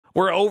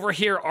We're over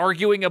here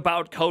arguing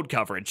about code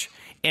coverage,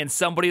 and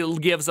somebody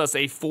gives us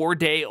a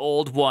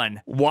 4-day-old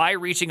one. Why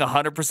reaching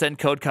 100%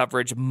 code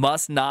coverage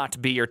must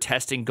not be your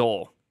testing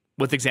goal,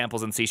 with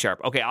examples in C#.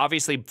 Okay,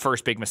 obviously,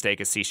 first big mistake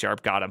is C#.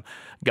 Got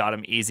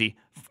him, easy,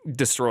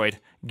 destroyed,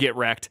 get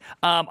wrecked.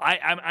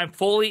 I'm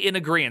fully in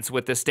agreement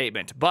with this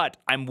statement, but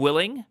I'm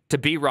willing to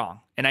be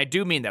wrong, and I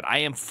do mean that. I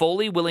am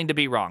fully willing to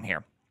be wrong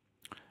here.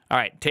 All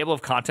right, table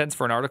of contents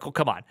for an article.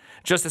 Come on.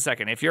 Just a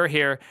second. If you're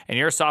here and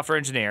you're a software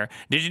engineer,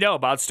 did you know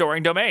about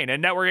storing domain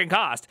and networking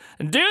cost?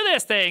 Do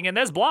this thing in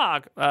this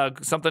blog.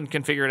 Something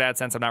configured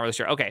AdSense. I'm not really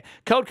sure. Okay.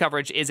 Code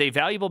coverage is a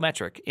valuable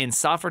metric in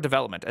software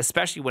development,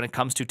 especially when it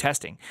comes to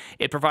testing.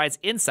 It provides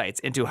insights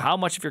into how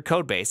much of your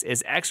code base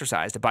is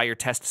exercised by your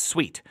test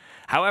suite.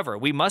 However,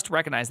 we must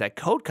recognize that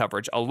code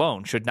coverage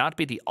alone should not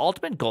be the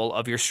ultimate goal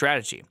of your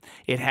strategy.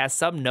 It has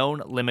some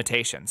known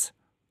limitations.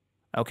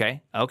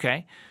 Okay.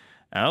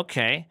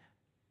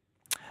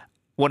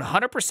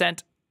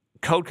 100%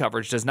 code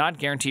coverage does not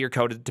guarantee your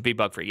code to be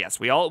bug-free. Yes,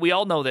 we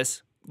all know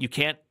this. You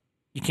can't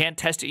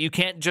test it. You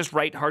can't just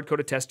write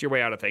hard-coded test your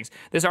way out of things.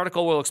 This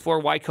article will explore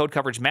why code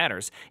coverage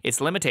matters, its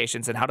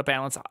limitations, and how to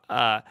balance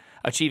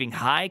achieving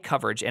high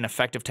coverage and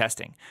effective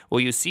testing. We'll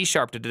use C#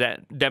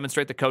 to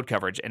demonstrate the code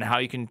coverage and how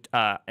you can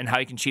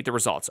cheat the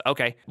results.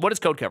 Okay, what is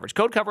code coverage?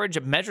 Code coverage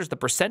measures the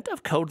percent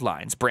of code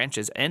lines,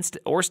 branches,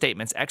 or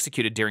statements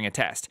executed during a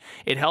test.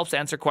 It helps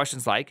answer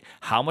questions like,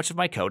 how much of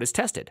my code is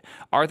tested?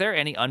 Are there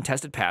any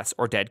untested paths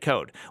or dead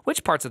code?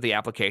 Which parts of the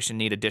application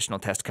need additional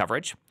test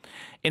coverage?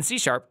 In C#,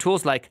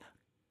 tools like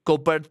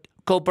Cobertura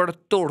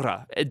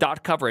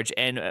coverage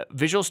and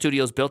Visual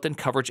Studio's built-in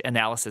coverage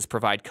analysis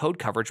provide code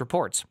coverage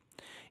reports.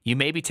 You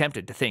may be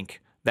tempted to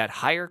think that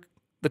higher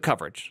the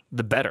coverage,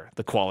 the better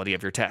the quality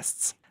of your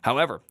tests.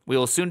 However, we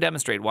will soon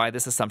demonstrate why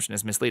this assumption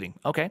is misleading.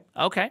 Okay,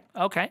 hold on,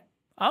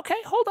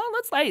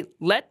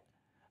 let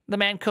the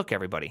man cook,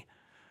 everybody.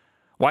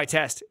 Why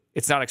test?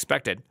 It's not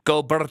expected.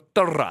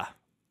 Cobertura.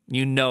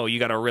 You know you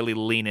got to really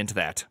lean into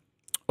that.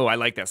 Oh, I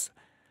like this.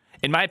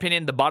 In my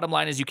opinion, the bottom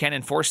line is you can't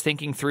enforce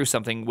thinking through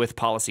something with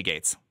policy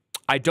gates.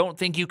 I don't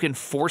think you can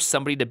force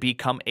somebody to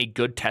become a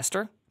good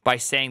tester by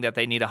saying that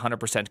they need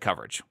 100%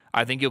 coverage.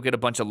 I think you'll get a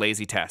bunch of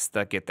lazy tests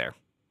that get there.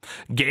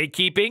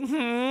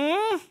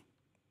 Gatekeeping?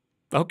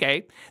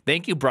 Okay.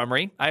 Thank you,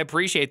 Brummery. I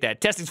appreciate that.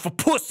 Testing's for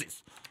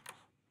pussies.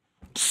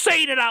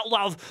 Saying it out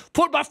loud.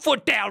 Put my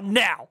foot down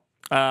now.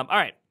 All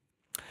right.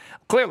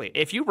 Clearly,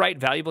 if you write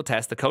valuable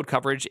tests, the code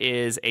coverage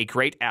is a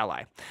great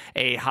ally.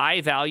 A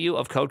high value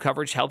of code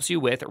coverage helps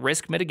you with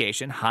risk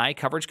mitigation. High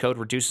coverage code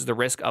reduces the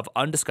risk of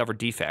undiscovered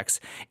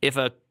defects. If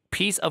a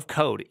piece of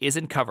code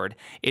isn't covered,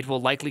 it will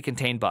likely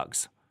contain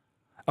bugs.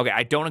 Okay,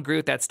 I don't agree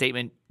with that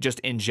statement just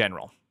in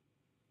general.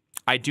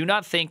 I do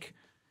not think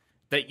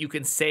that you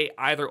can say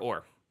either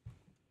or,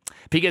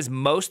 because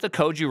most of the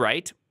code you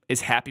write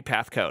is happy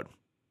path code.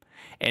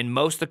 And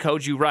most of the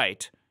code you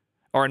write,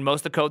 or in most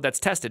of the code that's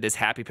tested, is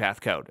happy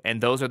path code.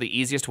 And those are the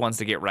easiest ones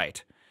to get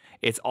right.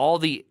 It's all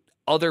the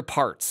other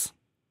parts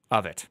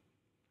of it.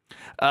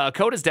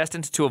 Code is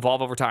destined to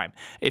evolve over time.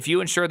 If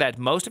you ensure that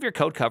most of your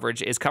code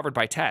coverage is covered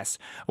by tests,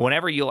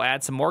 whenever you'll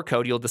add some more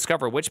code, you'll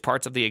discover which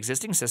parts of the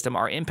existing system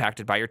are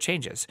impacted by your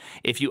changes.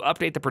 If you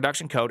update the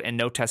production code and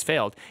no test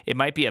failed, it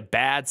might be a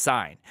bad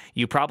sign.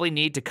 You probably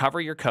need to cover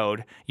your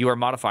code you are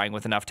modifying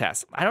with enough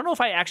tests. I don't know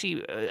if I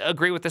actually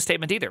agree with this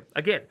statement either.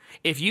 Again,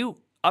 if you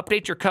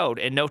update your code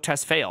and no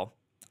tests fail,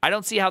 I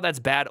don't see how that's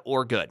bad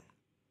or good.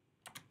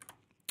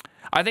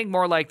 I think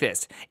more like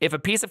this. If a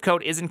piece of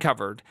code isn't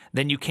covered,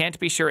 then you can't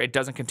be sure it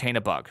doesn't contain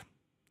a bug.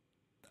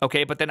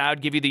 Okay, but then I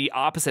would give you the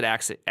opposite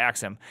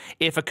axiom.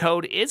 If a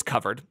code is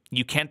covered,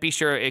 you can't be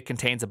sure it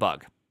contains a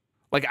bug.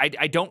 Like,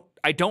 I don't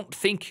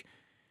think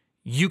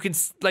you can,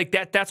 like,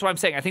 that's what I'm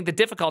saying. I think the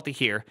difficulty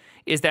here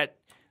is that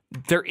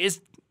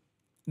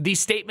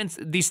these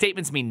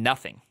statements mean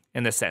nothing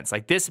in this sense.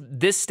 Like, this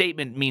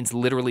statement means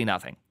literally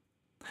nothing.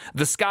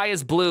 The sky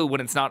is blue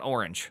when it's not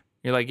orange.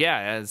 You're like,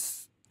 yeah,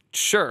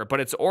 sure, but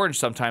it's orange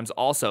sometimes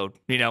also,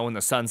 when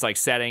the sun's like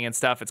setting and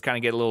stuff, it's kind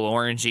of get a little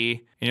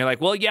orangey. And you're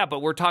like, well, yeah,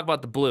 but we're talking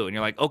about the blue. And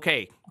you're like,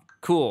 okay,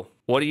 cool.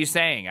 What are you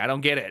saying? I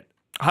don't get it.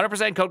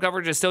 100% code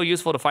coverage is still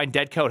useful to find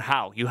dead code.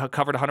 How? You have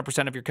covered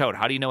 100% of your code.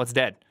 How do you know it's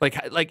dead?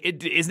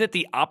 Isn't it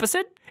the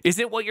opposite?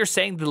 Isn't what you're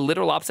saying the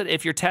literal opposite?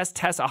 If your test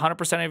tests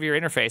 100% of your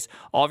interface,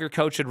 all of your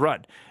code should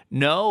run.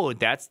 No,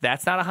 that's not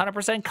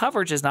 100%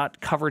 coverage. Is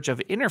not coverage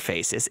of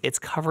interface. It's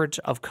coverage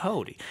of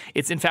code.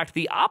 It's in fact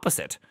the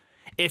opposite.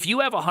 If you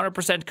have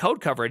 100%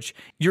 code coverage,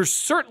 you're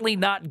certainly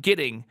not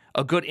getting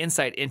a good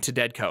insight into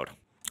dead code.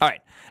 All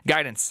right,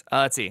 guidance.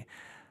 Let's see.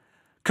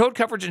 Code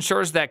coverage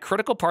ensures that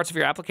critical parts of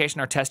your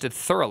application are tested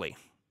thoroughly.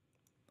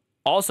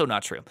 Also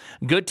not true.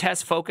 Good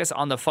tests focus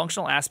on the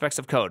functional aspects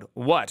of code.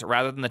 What,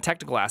 rather than the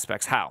technical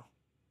aspects? How?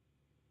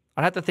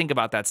 I'd have to think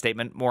about that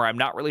statement more. I'm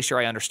not really sure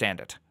I understand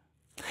it.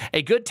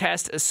 A good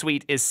test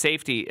suite is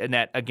safety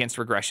net against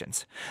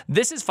regressions.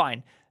 This is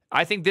fine.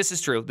 I think this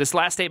is true. This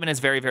last statement is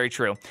very, very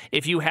true.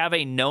 If you have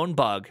a known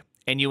bug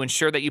and you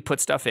ensure that you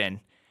put stuff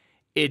in,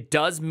 it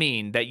does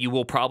mean that you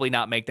will probably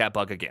not make that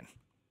bug again.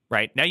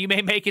 right? Now, you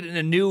may make it in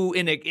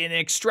in an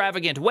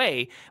extravagant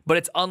way, but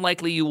it's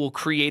unlikely you will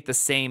create the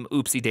same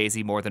oopsie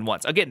daisy more than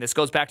once. Again, this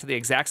goes back to the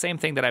exact same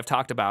thing that I've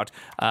talked about,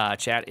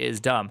 chat is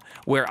dumb,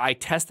 where I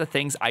test the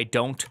things I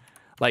don't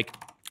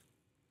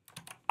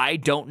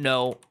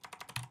know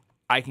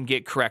I can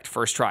get correct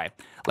first try,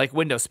 like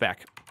window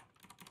spec.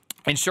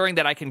 Ensuring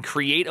that I can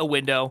create a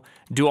window,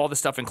 do all the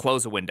stuff, and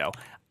close a window.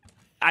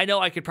 I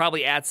know I could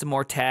probably add some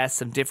more tests,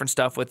 some different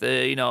stuff with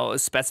a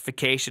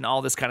specification,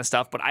 all this kind of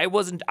stuff, but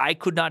I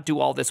could not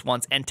do all this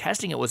once, and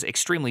testing it was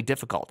extremely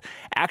difficult.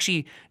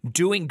 Actually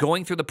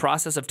going through the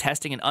process of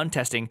testing and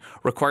untesting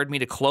required me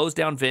to close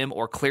down Vim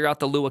or clear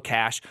out the Lua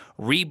cache,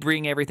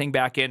 bring everything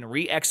back in,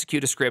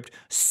 re-execute a script,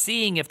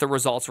 seeing if the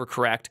results were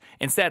correct.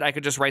 Instead, I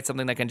could just write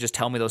something that can just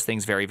tell me those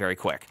things very, very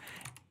quick.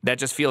 That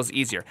just feels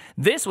easier.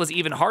 This was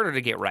even harder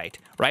to get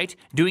right?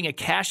 Doing a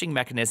caching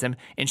mechanism,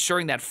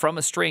 ensuring that from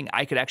a string,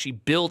 I could actually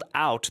build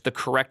out the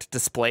correct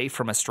display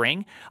from a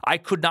string. I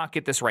could not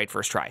get this right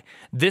first try.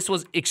 This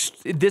was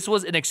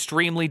an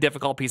extremely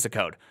difficult piece of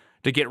code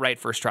to get right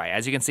first try.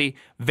 As you can see,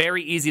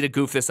 very easy to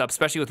goof this up,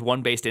 especially with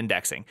one-based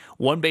indexing.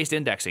 One-based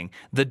indexing,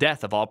 the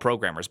death of all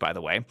programmers, by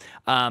the way.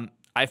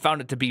 I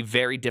found it to be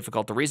very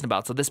difficult to reason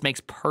about. So this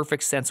makes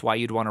perfect sense why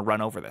you'd want to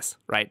run over this,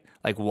 right?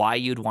 Like why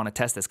you'd want to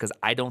test this, because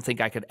I don't think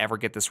I could ever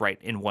get this right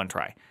in one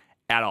try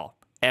at all,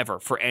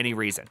 ever, for any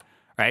reason,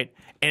 right?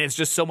 And it's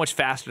just so much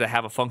faster to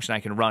have a function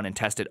I can run and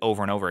test it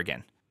over and over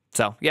again.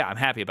 So yeah, I'm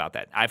happy about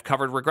that. I've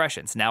covered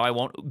regressions. Now I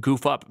won't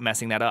goof up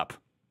messing that up.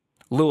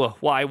 Lua,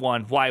 why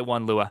one,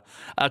 Lua?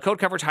 Code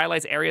coverage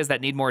highlights areas that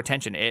need more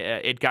attention.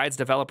 It guides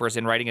developers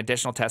in writing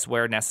additional tests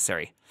where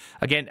necessary.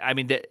 Again, I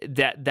mean,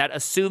 that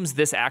assumes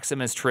this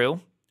axiom is true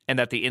and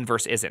that the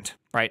inverse isn't,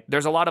 right?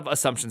 There's a lot of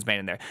assumptions made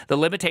in there. The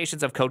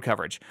limitations of code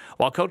coverage.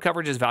 While code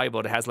coverage is valuable,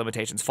 it has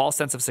limitations. False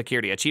sense of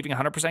security. Achieving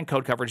 100%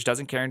 code coverage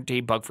doesn't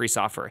guarantee bug-free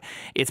software.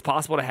 It's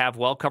possible to have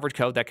well-covered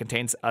code that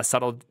contains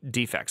subtle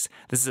defects.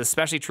 This is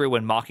especially true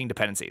when mocking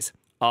dependencies.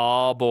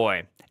 Oh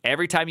boy.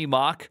 Every time you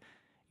mock,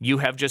 you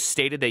have just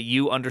stated that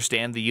you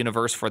understand the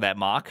universe for that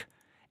mock,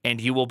 and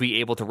you will be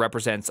able to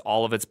represent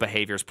all of its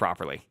behaviors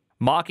properly.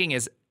 Mocking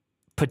is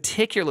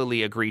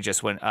particularly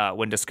egregious when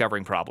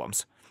discovering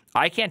problems.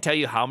 I can't tell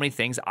you how many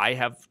things I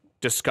have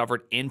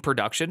discovered in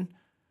production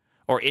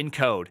or in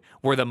code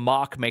where the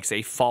mock makes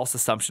a false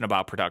assumption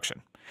about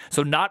production.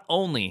 So not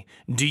only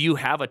do you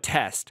have a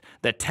test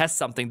that tests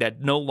something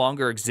that no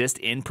longer exists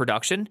in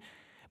production,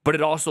 but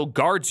it also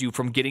guards you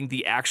from getting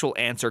the actual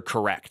answer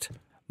correct.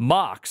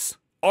 Mocks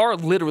are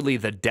literally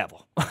the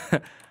devil.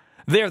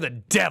 They're the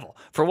devil.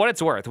 For what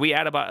it's worth, we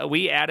added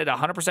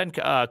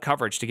 100%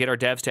 coverage to get our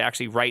devs to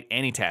actually write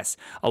any tests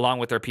along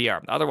with their PR.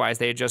 Otherwise,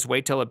 they just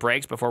wait till it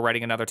breaks before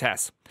writing another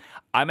test.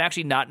 I'm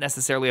actually not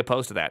necessarily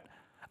opposed to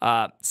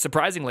that.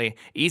 Surprisingly,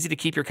 easy to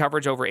keep your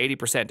coverage over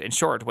 80%. In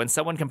short, when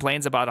someone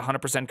complains about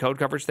 100% code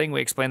coverage thing,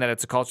 we explain that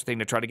it's a culture thing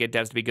to try to get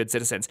devs to be good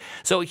citizens.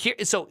 So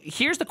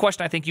here's the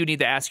question I think you need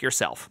to ask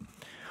yourself.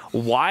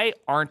 Why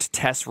aren't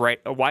tests right?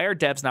 Why are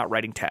devs not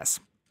writing tests?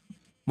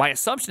 My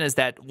assumption is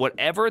that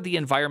whatever the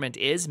environment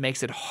is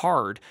makes it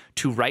hard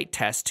to write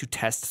tests to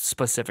test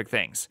specific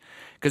things.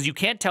 Because you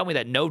can't tell me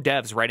that no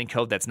dev's writing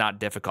code that's not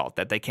difficult,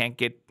 that they can't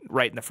get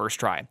right in the first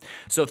try.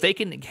 So if they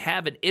can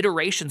have an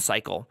iteration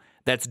cycle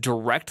that's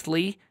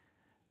directly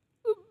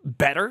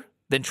better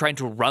than trying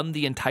to run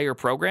the entire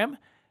program,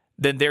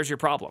 then there's your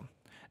problem.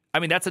 I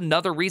mean, that's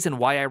another reason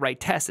why I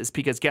write tests, is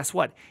because guess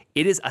what?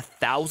 It is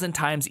 1,000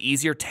 times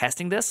easier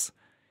testing this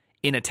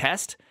in a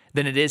test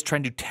than it is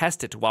trying to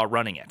test it while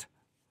running it.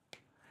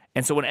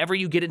 And so whenever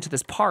you get into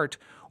this part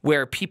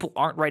where people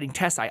aren't writing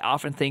tests, I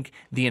often think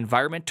the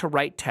environment to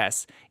write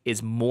tests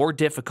is more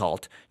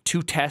difficult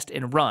to test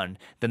and run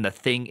than the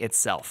thing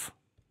itself.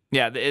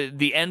 Yeah,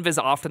 the env is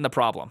often the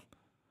problem.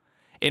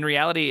 In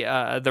reality,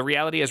 the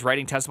reality is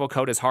writing testable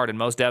code is hard and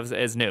most devs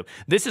is new.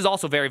 This is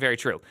also very, very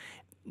true.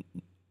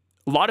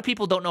 A lot of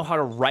people don't know how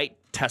to write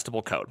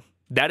testable code.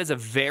 That is a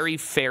very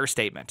fair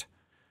statement.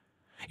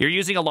 You're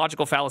using a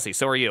logical fallacy,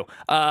 so are you.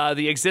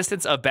 The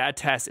existence of bad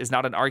tests is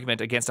not an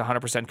argument against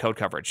 100% code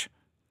coverage.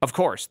 Of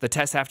course, the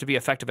tests have to be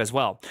effective as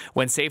well.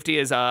 When safety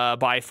is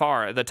by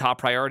far the top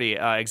priority,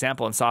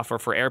 example in software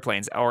for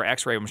airplanes or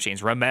X-ray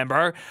machines.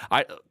 Remember,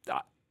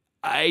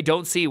 I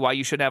don't see why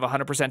you shouldn't have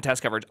 100%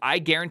 test coverage. I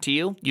guarantee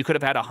you could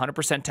have had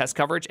 100% test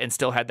coverage and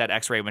still had that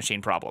X-ray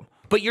machine problem.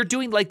 But you're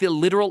doing like the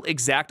literal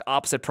exact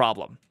opposite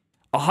problem.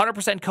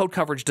 100% code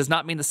coverage does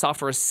not mean the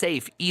software is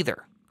safe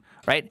either.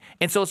 Right?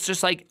 And so it's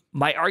just like,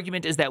 my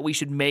argument is that we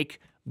should make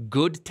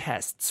good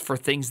tests for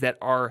things that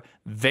are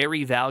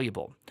very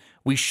valuable.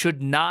 We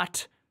should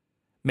not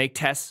make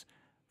tests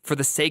for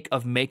the sake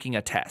of making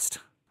a test.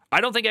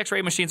 I don't think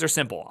X-ray machines are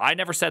simple. I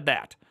never said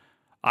that.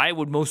 I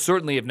would most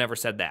certainly have never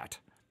said that.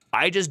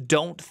 I just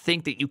don't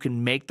think that you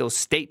can make those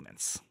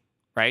statements,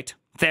 right?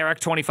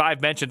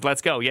 Theric25 mentioned,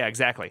 let's go. Yeah,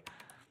 exactly.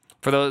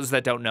 For those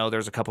that don't know,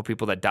 there's a couple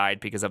people that died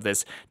because of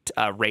this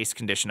race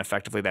condition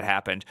effectively that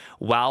happened.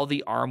 While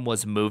the arm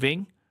was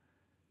moving,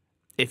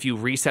 if you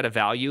reset a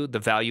value, the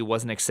value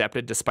wasn't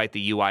accepted despite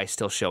the UI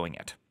still showing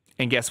it.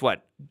 And guess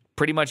what?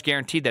 pretty much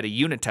guaranteed that a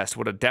unit test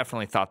would have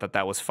definitely thought that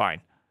that was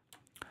fine.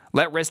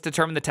 Let risk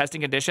determine the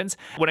testing conditions.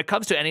 When it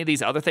comes to any of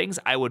these other things,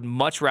 I would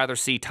much rather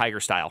see Tiger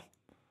style.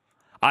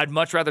 I'd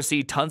much rather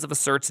see tons of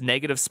asserts,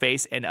 negative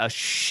space, and a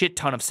shit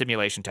ton of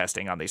simulation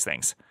testing on these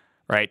things,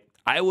 right?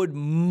 I would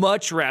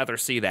much rather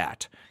see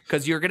that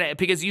because you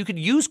could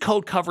use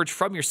code coverage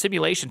from your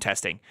simulation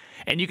testing,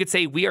 and you could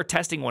say we are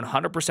testing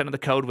 100% of the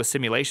code with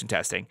simulation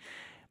testing,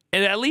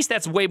 and at least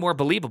that's way more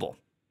believable.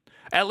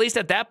 At least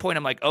at that point,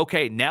 I'm like,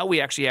 okay, now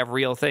we actually have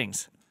real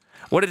things.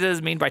 What does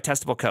it mean by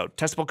testable code?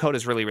 Testable code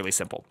is really, really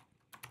simple.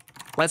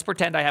 Let's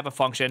pretend I have a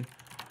function,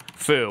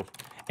 foo.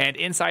 And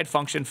inside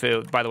function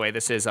foo, by the way,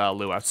 this is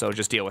Lua, so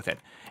just deal with it.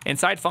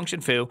 Inside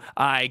function foo,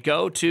 I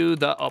go to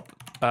the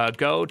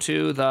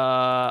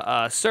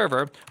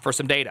server for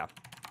some data,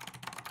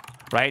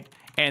 right?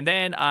 And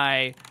then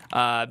I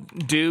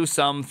do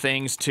some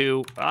things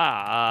to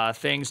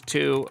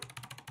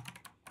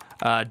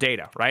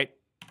data, right?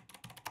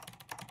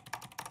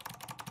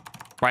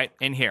 Right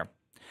in here.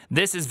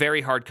 This is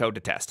very hard code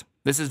to test.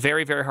 This is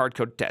very, very hard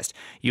code to test.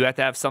 You have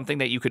to have something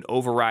that you can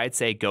override,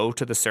 say, go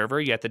to the server.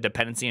 You have to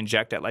dependency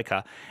inject at like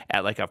a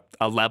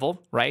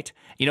level, right?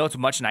 You know what's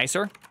much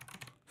nicer?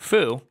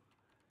 Foo,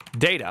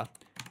 data.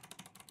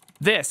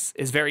 This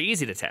is very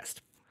easy to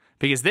test.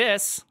 Because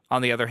this,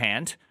 on the other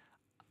hand,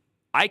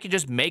 I can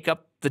just make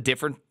up the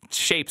different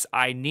shapes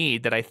I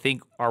need that I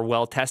think are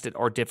well tested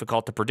or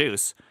difficult to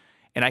produce.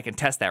 And I can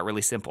test that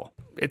really simple.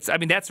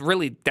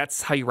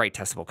 That's how you write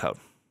testable code.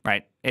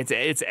 Right?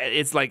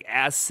 It's like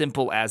as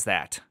simple as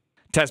that.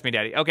 Test me,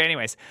 daddy. Okay,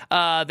 anyways.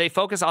 They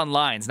focus on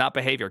lines, not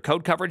behavior.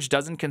 Code coverage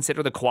doesn't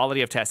consider the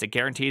quality of test. It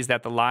guarantees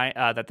that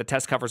the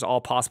test covers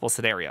all possible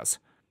scenarios.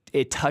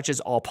 It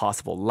touches all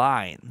possible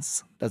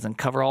lines. Doesn't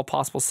cover all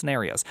possible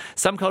scenarios.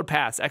 Some code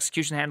paths,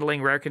 execution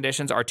handling, rare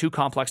conditions are too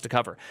complex to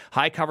cover.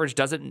 High coverage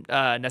doesn't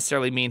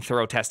necessarily mean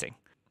thorough testing.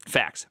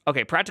 Facts.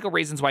 Okay, practical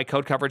reasons why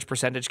code coverage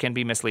percentage can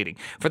be misleading.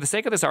 For the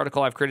sake of this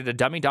article, I've created a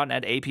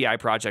dummy.NET API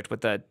project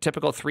with the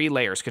typical 3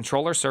 layers,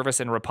 controller, service,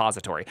 and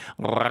repository.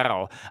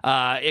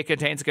 It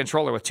contains a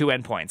controller with 2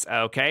 endpoints.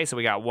 Okay, so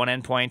we got one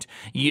endpoint,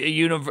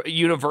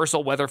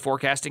 universal weather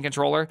forecasting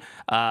controller.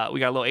 We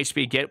got a little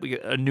HTTP get, we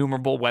get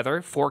enumerable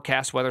weather,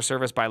 forecast weather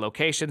service by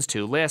locations,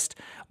 to list,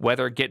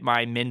 weather get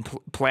my min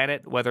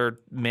planet, weather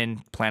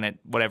min planet,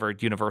 whatever,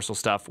 universal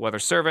stuff, weather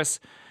service.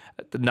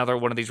 Another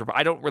one of these.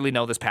 I don't really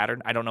know this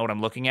pattern. I don't know what I'm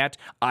looking at.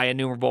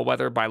 Enumerable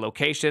weather by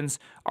locations.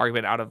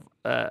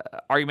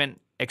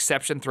 Argument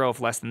exception throw if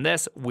less than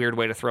this. Weird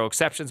way to throw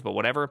exceptions, but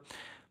whatever.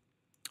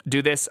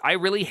 Do this. I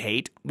really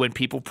hate when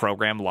people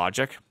program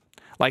logic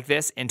like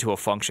this into a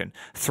function.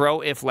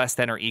 Throw if less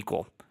than or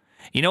equal.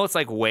 You know what's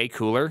like way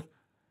cooler?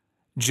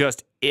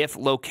 Just if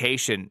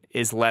location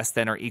is less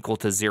than or equal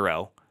to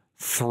 0,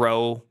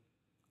 throw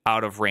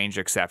out of range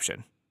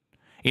exception.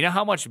 You know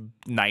how much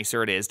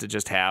nicer it is to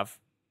just have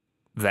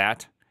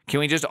that? Can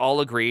we just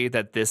all agree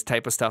that this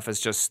type of stuff is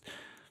just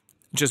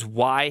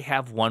why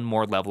have one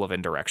more level of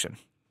indirection?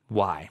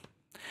 Why?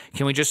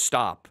 Can we just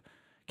stop?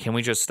 Can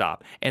we just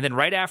stop? And then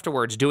right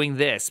afterwards, doing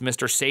this,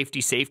 Mr.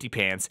 Safety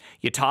Pants,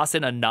 you toss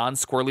in a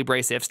non-squirrely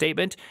brace if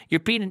statement,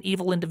 you're being an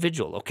evil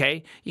individual,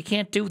 okay? You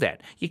can't do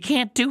that. You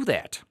can't do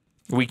that.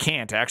 We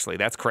can't, actually.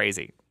 That's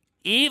crazy.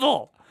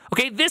 Evil.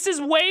 Okay, this is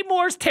way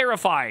more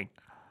terrifying.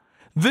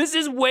 This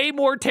is way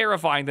more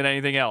terrifying than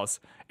anything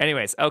else.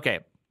 Anyways, okay.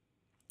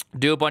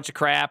 Do a bunch of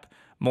crap,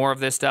 more of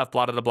this stuff,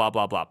 blah, blah, blah,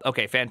 blah, blah.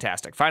 Okay,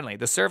 fantastic. Finally,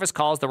 the service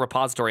calls the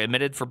repository,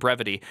 omitted for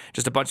brevity,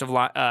 just a bunch of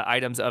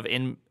items of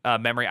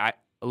in-memory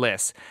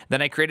lists.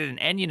 Then I created an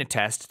end unit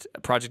test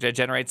project to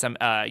generate some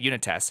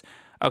unit tests.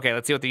 Okay,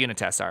 let's see what the unit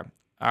tests are.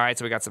 All right,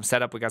 so we got some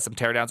setup, we got some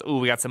teardowns. Ooh,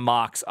 we got some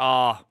mocks.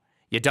 Oh,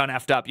 you done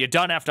effed up. You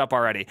done effed up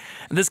already.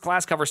 And this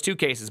class covers 2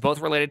 cases, both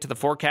related to the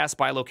forecast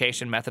by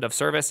location method of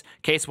service.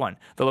 Case 1,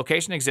 the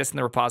location exists in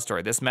the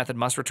repository. This method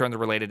must return the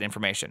related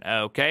information.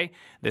 Okay,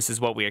 this is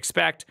what we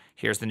expect.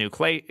 Here's the new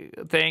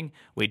thing.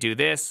 We do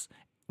this.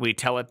 We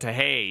tell it to,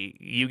 hey,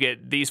 you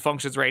get these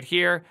functions right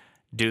here.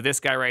 Do this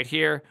guy right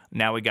here.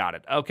 Now we got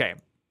it. Okay,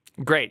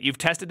 great. You've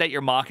tested that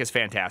your mock is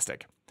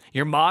fantastic.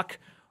 Your mock,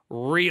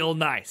 real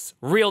nice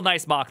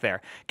mock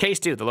there. Case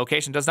 2, the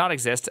location does not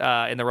exist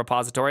in the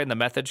repository and the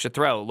method should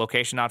throw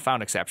location not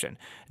found exception.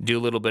 Do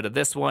a little bit of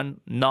this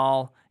one,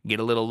 null, get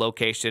a little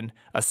location,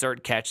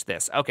 assert, catch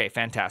this. Okay,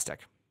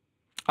 fantastic.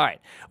 All right,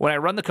 when I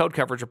run the code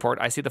coverage report,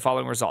 I see the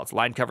following results.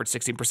 Line coverage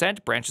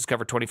 16%, branches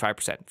covered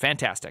 25%.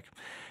 Fantastic.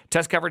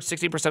 Test coverage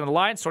 16% of the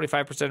lines,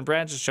 25% of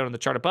branches shown in the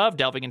chart above.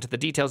 Delving into the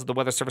details of the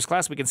weather service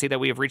class, we can see that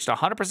we have reached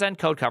 100%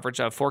 code coverage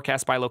of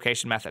forecast by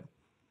location method.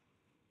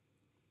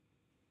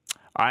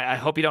 I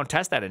hope you don't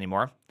test that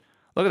anymore.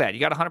 Look at that. You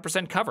got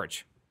 100%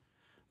 coverage.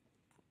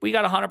 We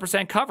got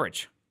 100%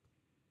 coverage.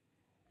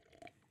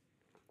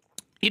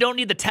 You don't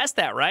need to test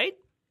that, right?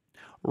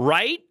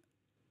 Right?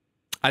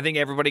 I think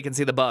everybody can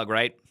see the bug,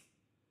 right?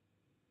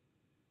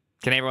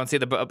 Can everyone see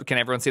the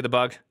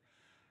bug?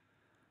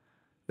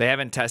 They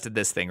haven't tested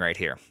this thing right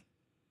here.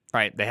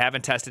 Right? They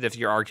haven't tested if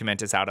your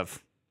argument is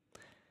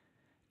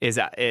if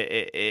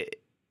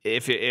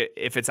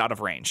it's out of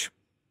range.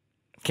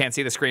 Can't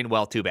see the screen?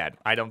 Well, too bad.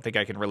 I don't think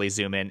I can really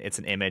zoom in. It's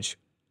an image.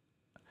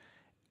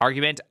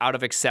 Argument out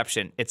of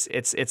exception. It's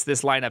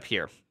this line up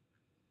here.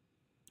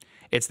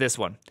 It's this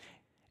one.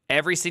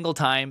 Every single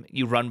time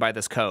you run by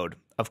this code,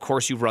 of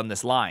course you run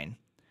this line.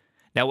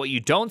 Now, what you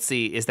don't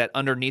see is that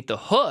underneath the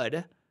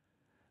hood,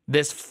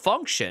 this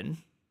function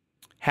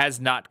has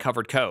not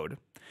covered code.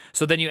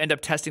 So then you end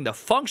up testing the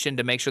function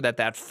to make sure that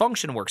that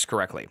function works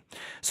correctly.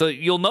 So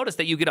you'll notice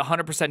that you get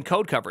 100%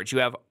 code coverage.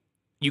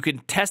 You can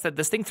test that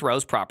this thing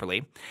throws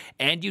properly,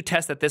 and you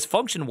test that this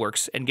function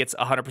works and gets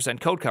 100%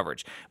 code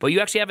coverage. But you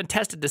actually haven't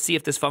tested to see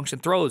if this function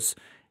throws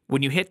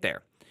when you hit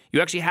there.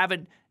 You actually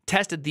haven't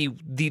tested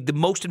the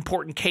most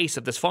important case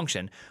of this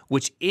function,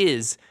 which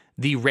is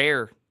the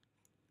rare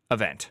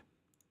event.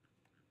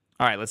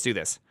 All right, let's do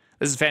this.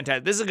 This is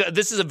fantastic.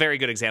 This is a very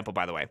good example,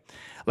 by the way.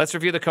 Let's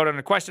review the code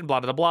under question, blah,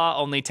 blah, blah.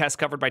 Only tests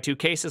covered by 2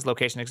 cases.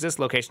 Location exists.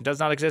 Location does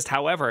not exist.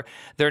 However,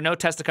 there are no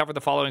tests to cover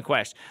the following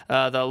question.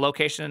 The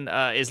location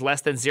is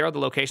less than 0. The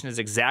location is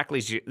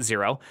exactly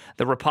 0.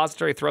 The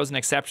repository throws an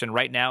exception.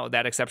 Right now,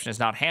 that exception is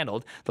not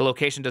handled. The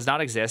location does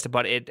not exist,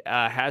 but it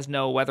has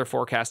no weather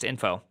forecast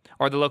info.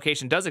 Or the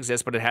location does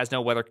exist, but it has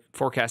no weather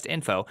forecast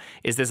info.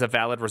 Is this a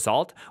valid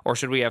result, or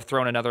should we have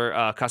thrown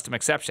another custom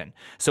exception?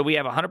 So we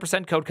have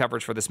 100% code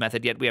coverage for this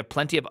method, yet we have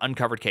plenty of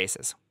uncovered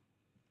cases.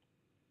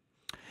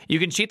 You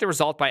can cheat the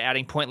result by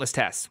adding pointless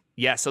tests.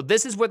 Yeah, so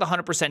this is where the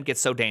 100%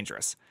 gets so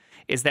dangerous,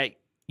 is that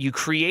you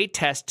create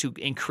tests to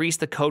increase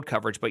the code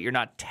coverage, but you're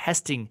not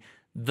testing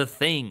the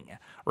thing,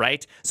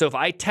 right? So if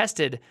I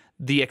tested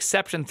the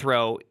exception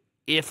throw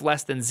if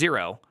less than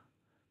 0,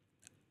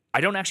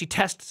 I don't actually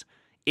test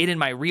it in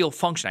my real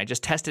function. I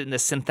just test it in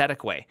this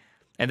synthetic way.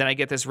 And then I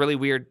get this really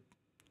weird,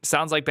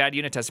 sounds like bad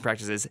unit testing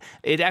practices.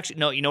 It actually,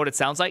 no, you know what it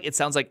sounds like? It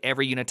sounds like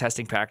every unit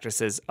testing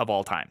practices of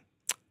all time.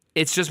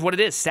 It's just what it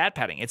is, stat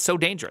padding. It's so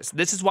dangerous.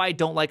 This is why I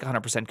don't like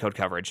 100% code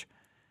coverage,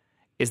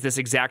 is this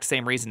exact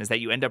same reason, is that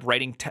you end up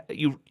writing,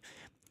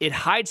 it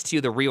hides to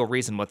you the real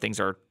reason what things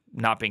are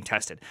not being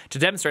tested. To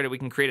demonstrate it, we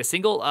can create a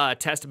single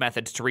test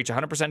method to reach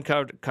 100%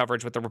 code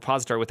coverage with the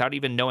repository without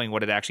even knowing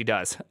what it actually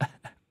does.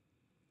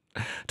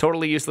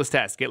 Totally useless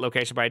test. Get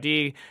location by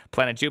ID,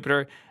 planet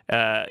Jupiter,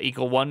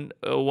 equal 1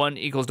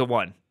 equals to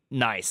 1.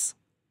 Nice.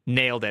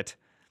 Nailed it.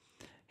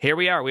 Here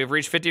we are. We've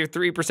reached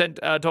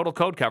 53% total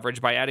code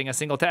coverage by adding a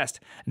single test.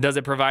 Does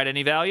it provide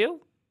any value?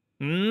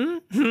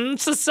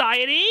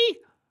 Society?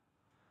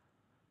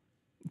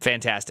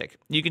 Fantastic.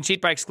 You can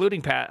cheat by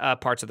excluding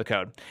parts of the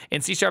code.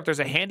 In C#, there's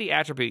a handy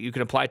attribute you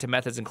can apply to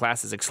methods and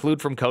classes,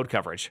 exclude from code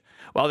coverage.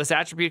 While this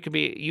attribute can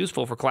be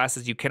useful for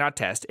classes you cannot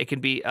test, it can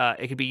be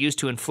used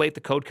to inflate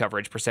the code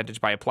coverage percentage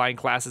by applying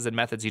classes and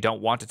methods you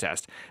don't want to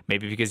test.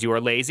 Maybe because you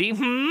are lazy?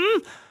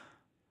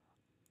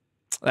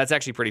 That's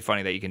actually pretty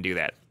funny that you can do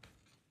that.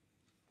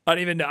 I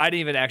didn't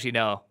even actually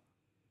know.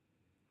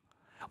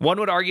 One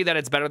would argue that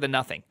it's better than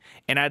nothing,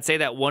 and I'd say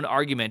that one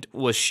argument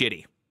was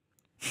shitty.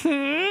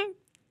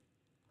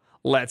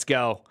 Let's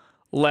go.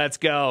 Let's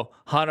go.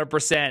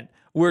 100%.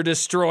 We're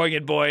destroying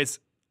it, boys.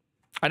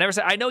 I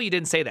know you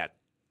didn't say that.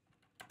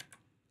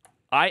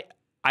 I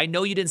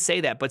know you didn't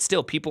say that, but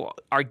still, people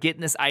are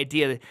getting this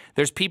idea.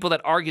 There's people that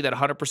argue that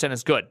 100%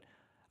 is good.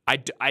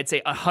 I'd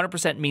say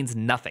 100% means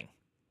nothing.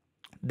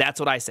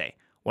 That's what I say.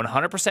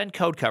 100%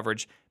 code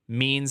coverage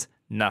means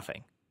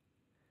nothing.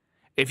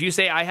 If you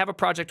say I have a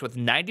project with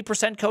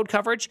 90% code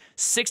coverage,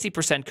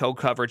 60% code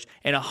coverage,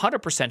 and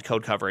 100%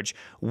 code coverage,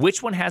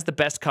 which one has the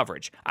best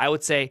coverage? I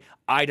would say,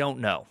 I don't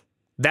know.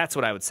 That's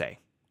what I would say.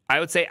 I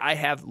would say I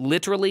have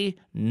literally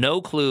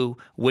no clue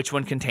which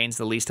one contains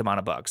the least amount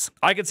of bugs.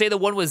 I could say the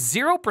one with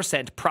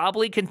 0%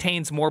 probably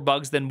contains more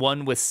bugs than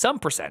one with some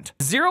percent.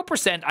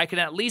 0%, I can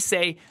at least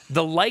say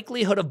the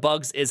likelihood of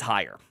bugs is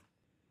higher.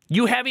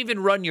 You haven't even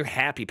run your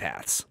happy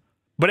paths.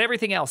 But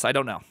everything else, I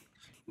don't know.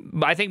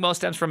 I think most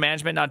stems from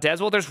management, not devs.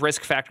 Well, there's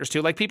risk factors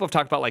too. Like people have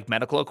talked about like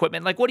medical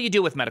equipment. Like what do you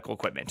do with medical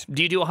equipment?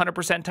 Do you do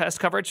 100% test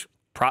coverage?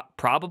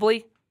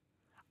 Probably.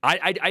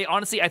 I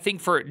honestly, I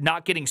think for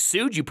not getting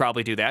sued, you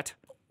probably do that.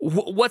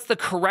 What's the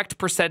correct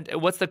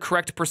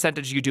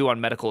percentage you do on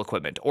medical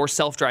equipment or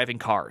self-driving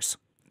cars?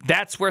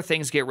 That's where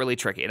things get really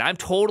tricky. And I'm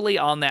totally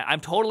on that.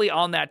 I'm totally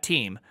on that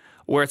team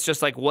where it's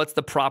just like, what's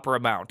the proper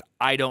amount?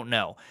 I don't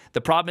know.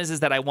 The problem is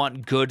that I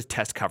want good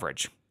test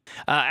coverage.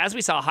 As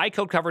we saw, high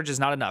code coverage is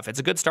not enough. It's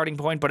a good starting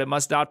point, but it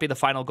must not be the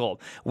final goal.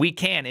 We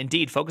can,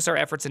 indeed, focus our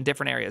efforts in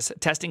different areas.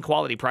 Testing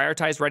quality,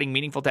 prioritize writing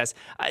meaningful tests.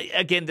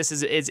 Again,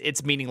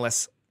 it's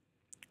meaningless.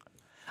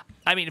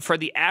 I mean, for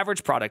the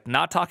average product,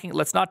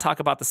 let's not talk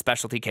about the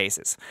specialty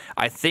cases.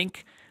 I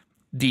think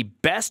the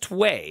best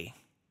way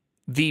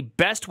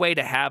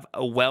to have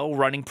a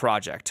well-running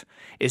project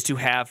is to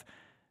have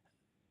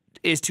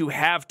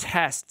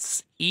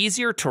tests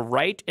easier to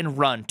write and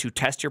run to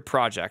test your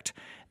project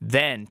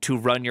than to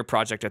run your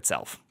project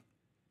itself.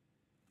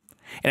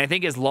 And I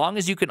think as long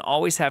as you can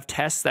always have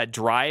tests that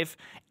drive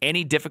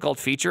any difficult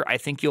feature, I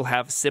think you'll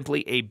have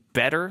a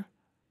better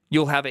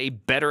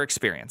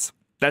experience.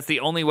 That's the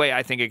only way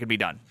I think it can be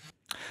done.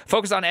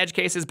 Focus on edge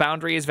cases,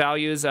 boundaries,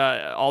 values,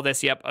 all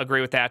this. Yep,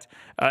 agree with that.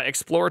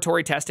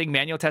 Exploratory testing,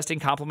 manual testing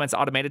complements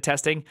automated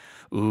testing.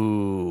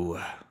 Ooh,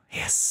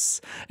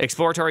 yes.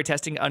 Exploratory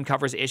testing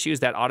uncovers issues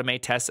that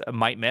automated tests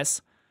might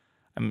miss.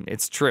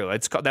 It's true.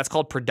 That's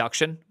called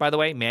production, by the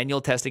way.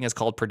 Manual testing is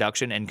called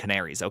production and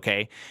canaries,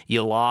 okay?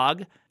 You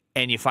log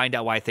and you find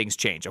out why things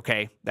change,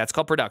 okay? That's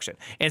called production.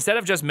 Instead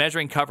of just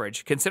measuring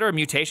coverage, consider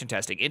mutation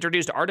testing.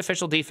 Introduce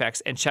artificial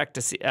defects and check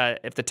to see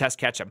if the tests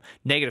catch them.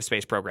 Negative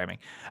space programming.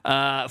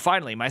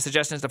 Finally, my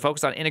suggestion is to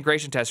focus on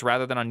integration tests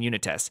rather than on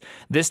unit tests.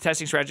 This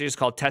testing strategy is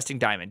called testing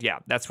diamond. Yeah,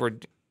 that's where...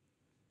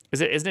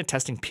 Isn't it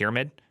testing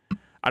pyramid?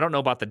 I don't know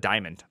about the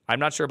diamond. I'm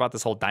not sure about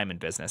this whole diamond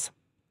business.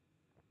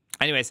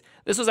 Anyways,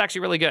 this was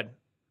actually really good.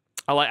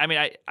 I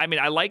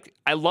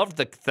loved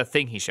the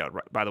thing he showed,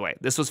 by the way.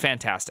 This was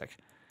fantastic.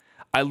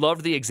 I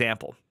loved the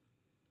example.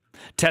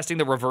 Testing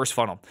the reverse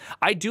funnel.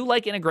 I do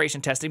like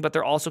integration testing, but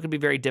they're also can be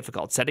very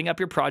difficult. Setting up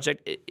your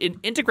project,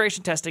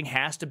 integration testing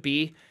has to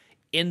be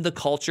in the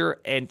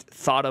culture and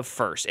thought of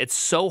first. It's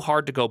so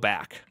hard to go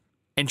back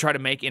and try to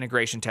make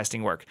integration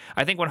testing work.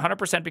 I think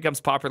 100%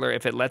 becomes popular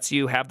if it lets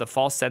you have the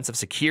false sense of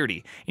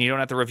security and you don't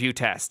have to review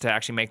tests to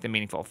actually make them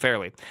meaningful.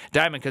 Fairly.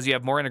 Diamond, because you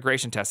have more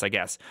integration tests, I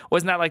guess.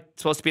 Wasn't that like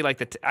supposed to be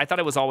like I thought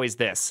it was always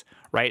this,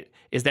 right?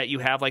 Is that you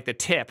have like the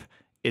tip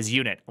is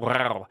unit,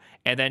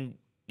 and then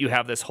you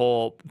have this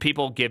whole,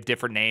 people give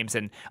different names,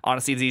 and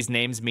honestly, these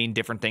names mean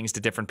different things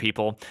to different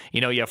people. You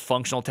know, you have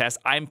functional tests.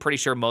 I'm pretty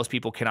sure most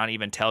people cannot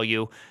even tell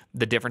you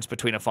the difference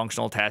between a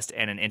functional test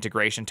and an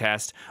integration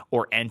test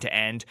or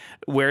end-to-end.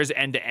 Where's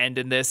end-to-end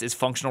in this? Is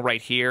functional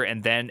right here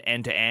and then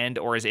end-to-end,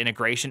 or is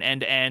integration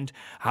end-to-end?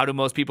 How do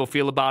most people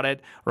feel about it,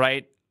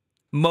 right?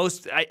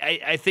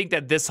 I think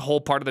that this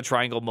whole part of the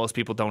triangle, most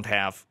people don't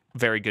have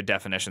very good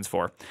definitions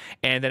for.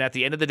 And then at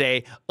the end of the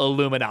day,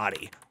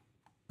 Illuminati.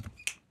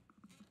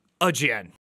 Again.